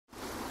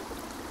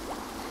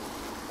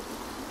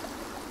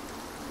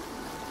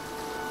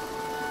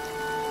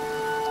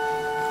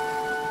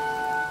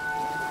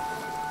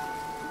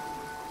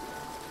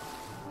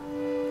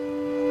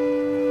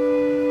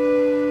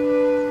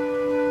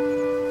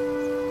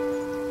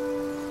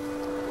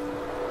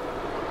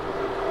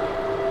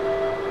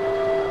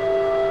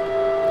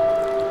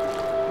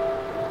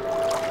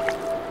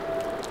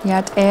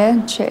Yat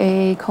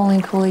che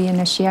calling coolie in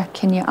a shia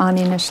kinya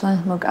ani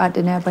nishla, mug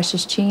adina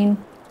bushes chin.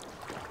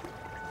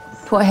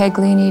 Put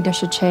heglini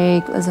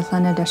dashacheg,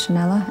 Lizaflana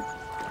dashanella.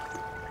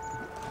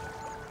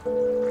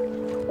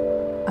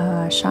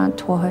 Shant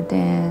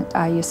Twahadan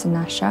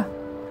Ayusanasha.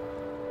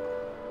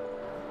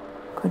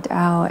 Could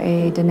our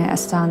a dene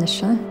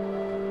astonisha.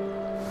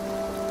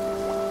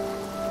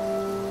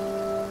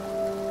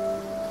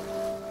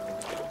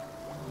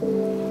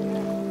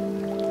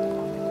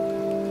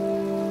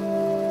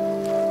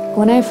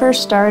 When I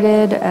first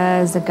started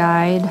as a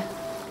guide,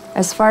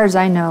 as far as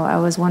I know, I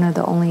was one of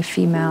the only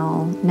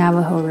female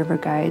Navajo river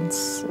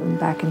guides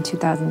back in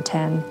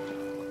 2010.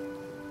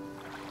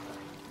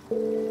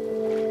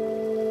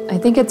 I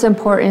think it's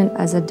important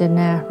as a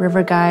Dene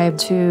river guide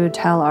to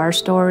tell our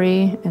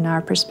story and our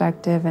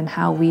perspective and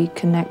how we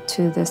connect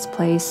to this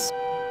place.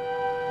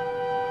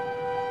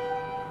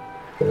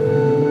 We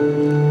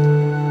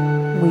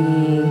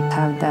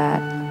have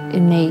that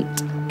innate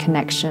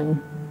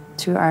connection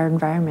to our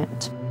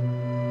environment.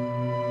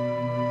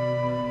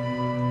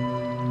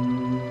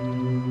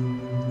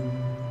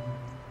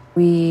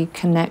 We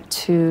connect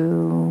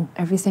to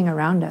everything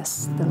around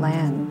us, the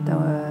land,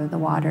 the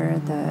water,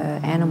 the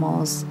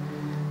animals.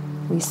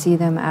 We see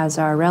them as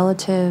our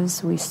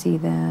relatives. We see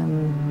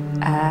them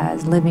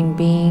as living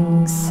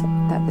beings,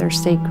 that they're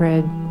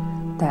sacred,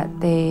 that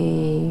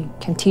they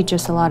can teach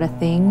us a lot of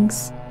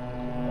things.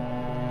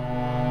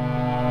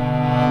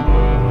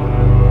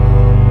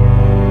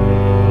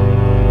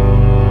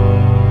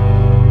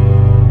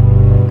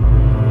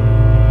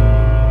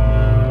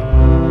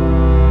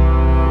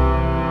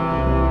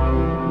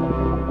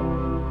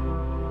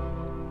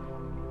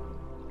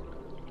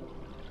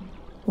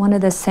 One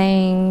of the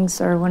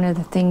sayings, or one of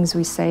the things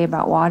we say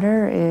about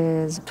water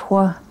is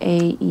 "Twa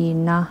e I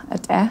na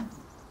at e."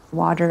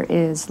 Water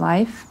is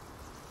life.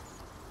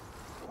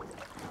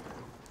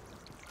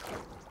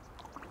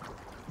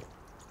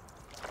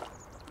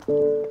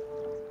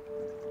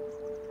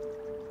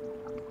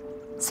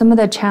 Some of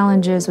the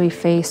challenges we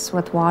face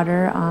with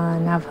water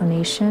on Navajo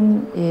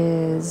Nation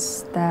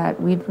is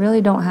that we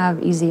really don't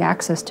have easy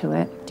access to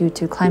it due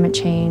to climate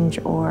change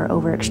or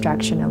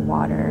over-extraction of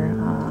water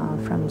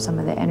from some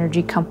of the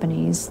energy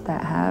companies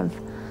that have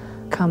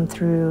come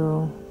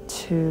through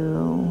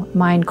to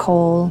mine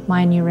coal,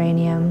 mine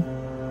uranium.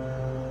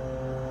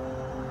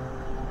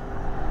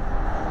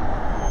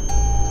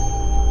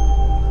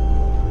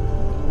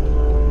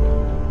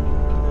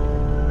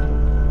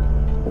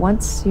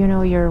 Once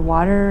your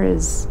water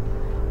is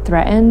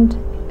threatened,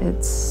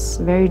 it's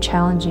very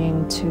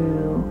challenging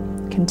to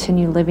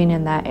continue living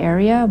in that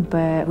area,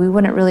 but we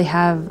wouldn't really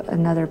have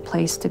another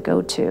place to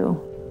go to.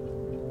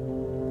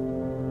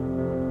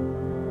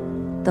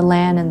 The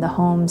land and the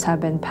homes have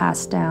been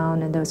passed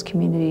down in those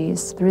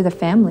communities through the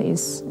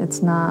families.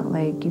 It's not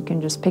like you can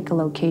just pick a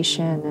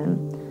location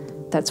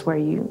and that's where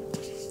you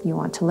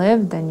want to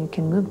live, then you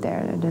can move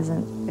there. It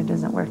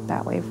doesn't work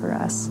that way for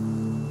us.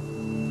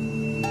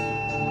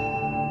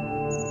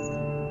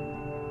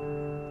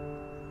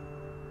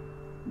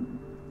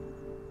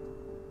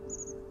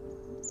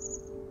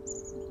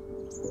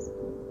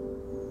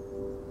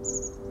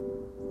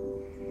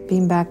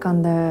 Being back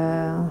on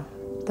the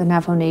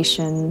Navajo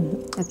Nation,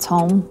 it's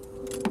home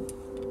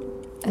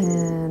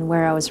and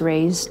where I was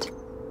raised.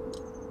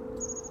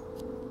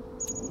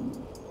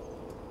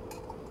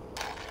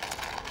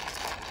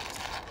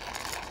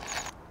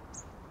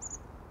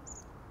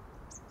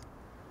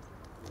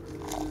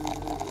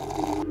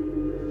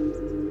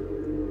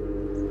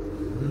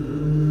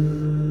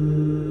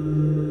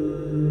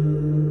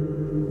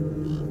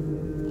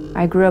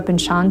 I grew up in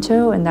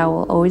Shanto, and that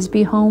will always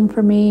be home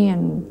for me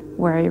and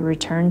where I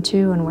return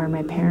to and where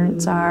my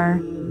parents are.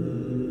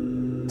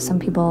 Some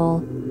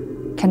people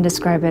can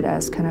describe it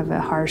as kind of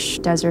a harsh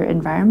desert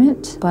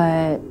environment,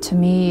 but to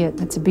me,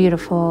 it's a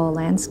beautiful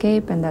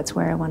landscape, and that's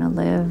where I want to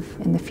live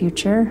in the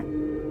future.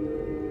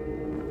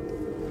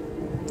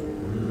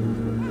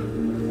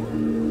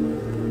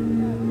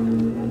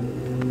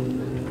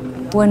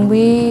 When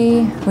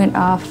we went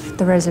off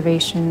the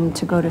reservation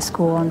to go to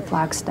school in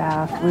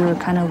Flagstaff, we were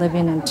kind of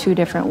living in two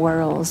different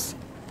worlds.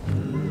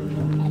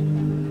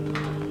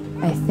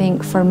 I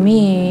think for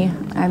me,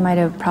 I might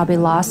have probably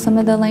lost some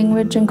of the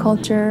language and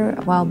culture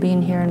while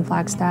being here in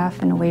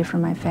Flagstaff and away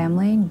from my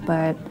family,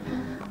 but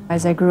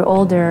as I grew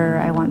older,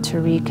 I want to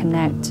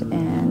reconnect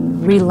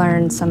and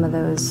relearn some of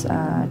those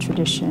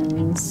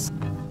traditions.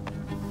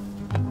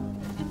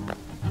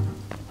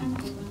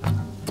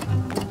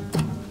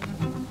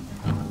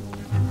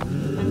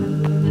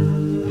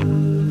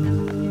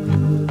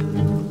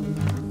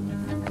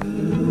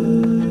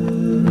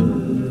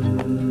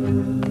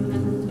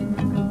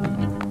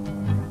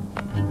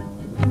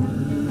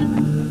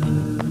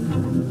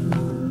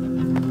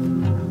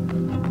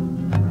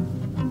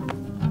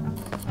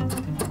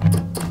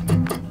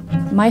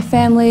 My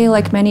family,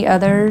 like many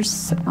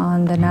others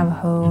on the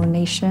Navajo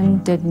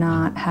Nation, did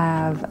not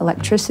have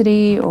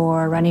electricity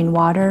or running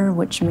water,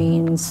 which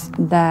means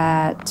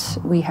that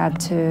we had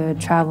to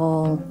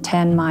travel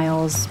 10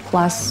 miles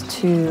plus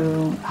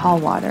to haul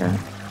water.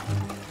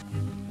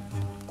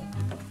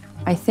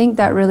 I think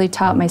that really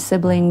taught my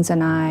siblings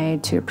and I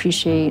to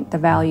appreciate the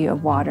value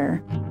of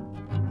water.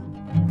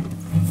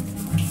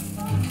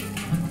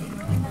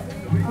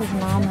 His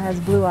mom has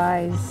blue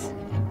eyes,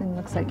 and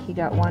looks like he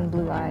got one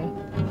blue eye.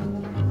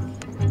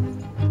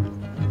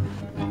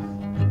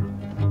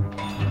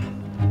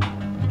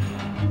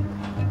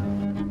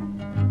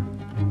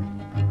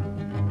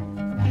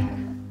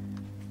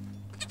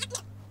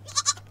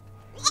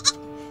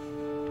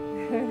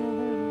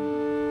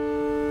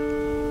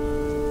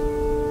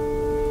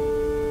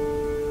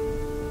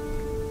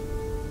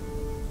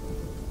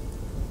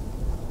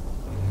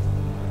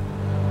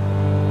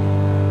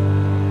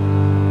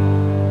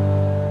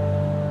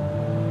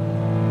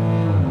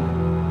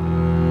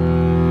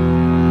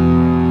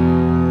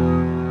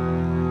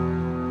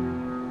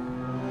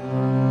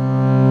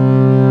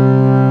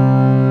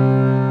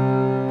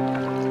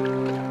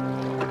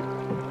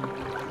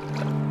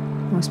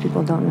 Most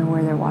people don't know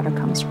where their water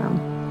comes from.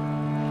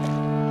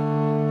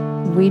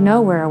 We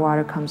know where our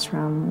water comes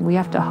from. We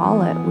have to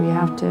haul it. We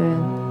have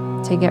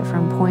to take it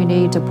from point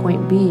A to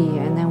point B,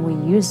 and then we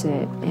use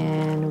it,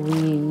 and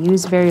we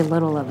use very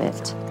little of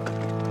it.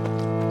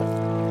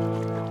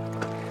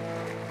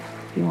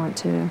 If you want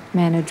to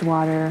manage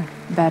water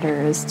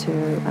better is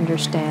to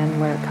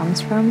understand where it comes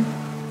from,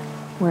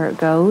 where it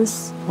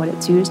goes, what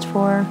it's used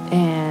for,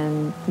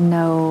 and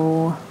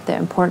know the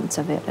importance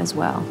of it as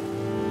well.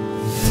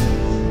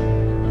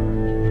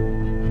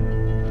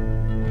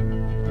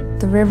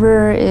 The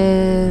river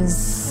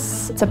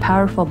it's a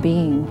powerful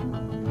being.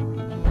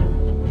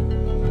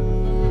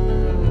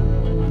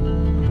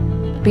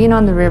 Being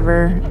on the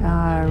river,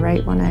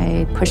 right when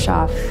I push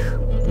off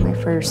my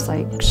first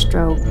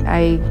stroke,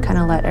 I kind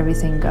of let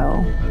everything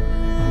go.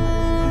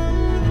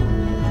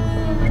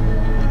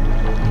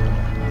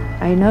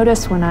 I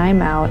notice when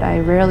I'm out, I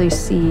rarely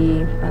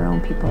see our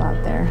own people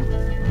out there.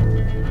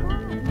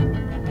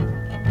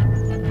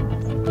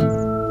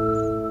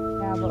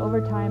 Yeah, but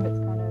over time it's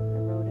kind of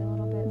eroded a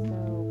little bit,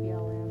 so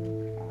BLM...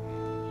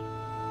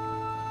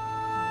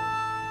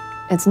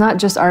 It's not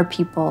just our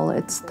people,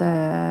 it's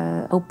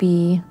the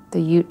Hopi, the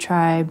Ute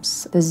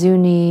tribes, the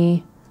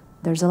Zuni.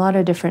 There's a lot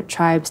of different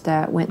tribes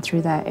that went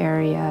through that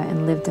area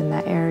and lived in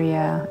that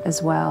area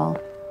as well.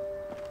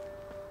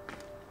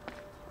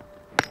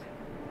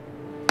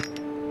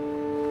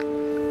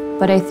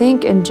 But I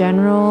think in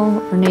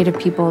general, for Native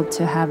people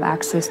to have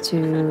access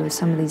to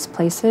some of these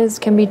places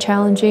can be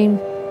challenging.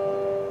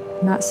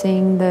 Not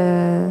seeing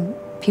the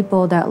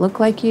people that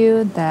look like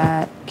you,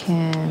 that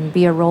can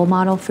be a role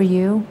model for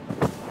you.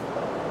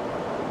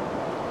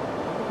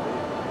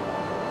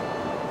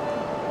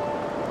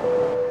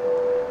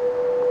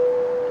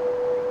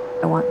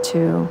 I want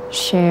to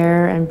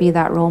share and be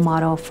that role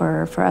model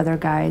for other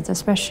guides,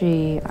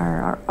 especially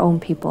our own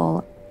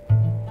people.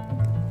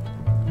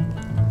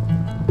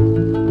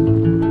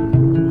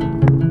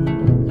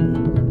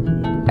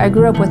 I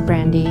grew up with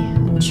Brandy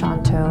and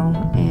Shanto,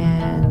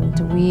 and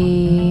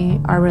we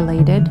are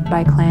related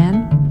by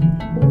clan.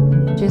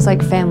 She's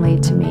like family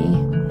to me.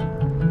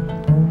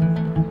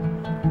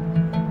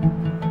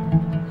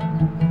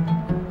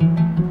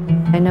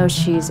 I know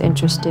she's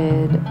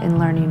interested in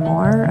learning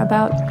more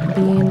about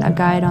being a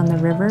guide on the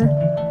river.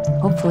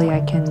 Hopefully I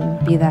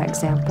can be that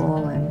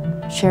example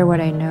and share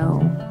what I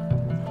know.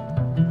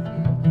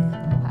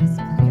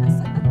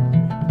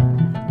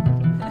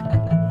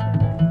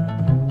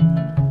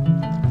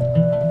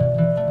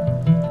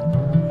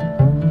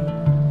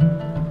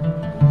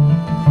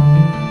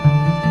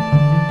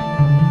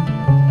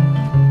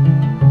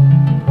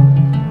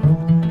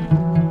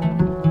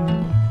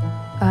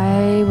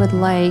 I would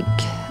like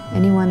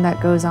anyone that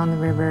goes on the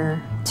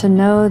river to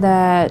know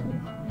that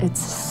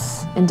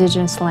it's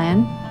Indigenous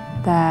land,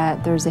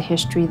 that there's a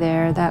history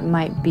there that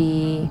might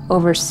be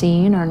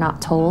overseen or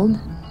not told.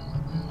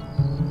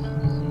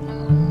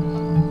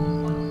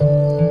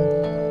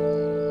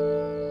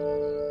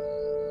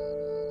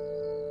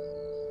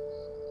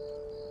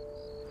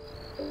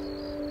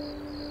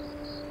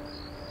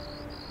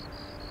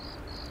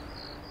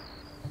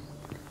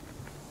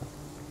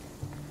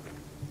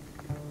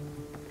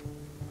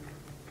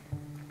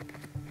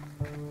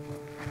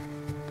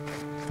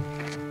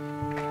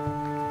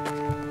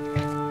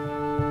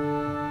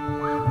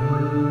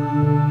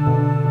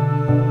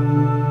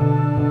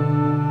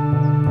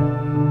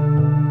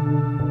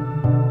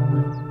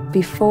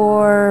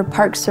 Before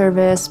Park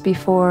Service,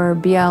 before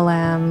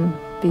BLM,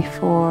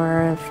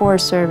 before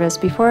Forest Service,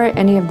 before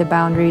any of the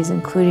boundaries,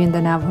 including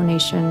the Navajo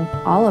Nation,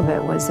 all of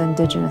it was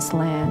Indigenous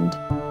land.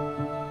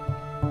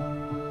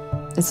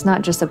 It's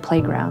not just a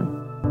playground.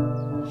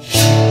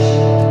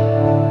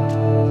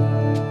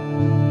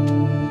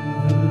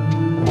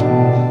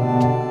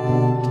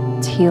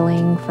 It's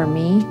healing for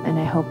me, and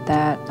I hope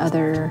that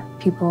other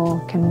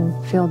people can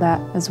feel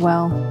that as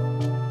well.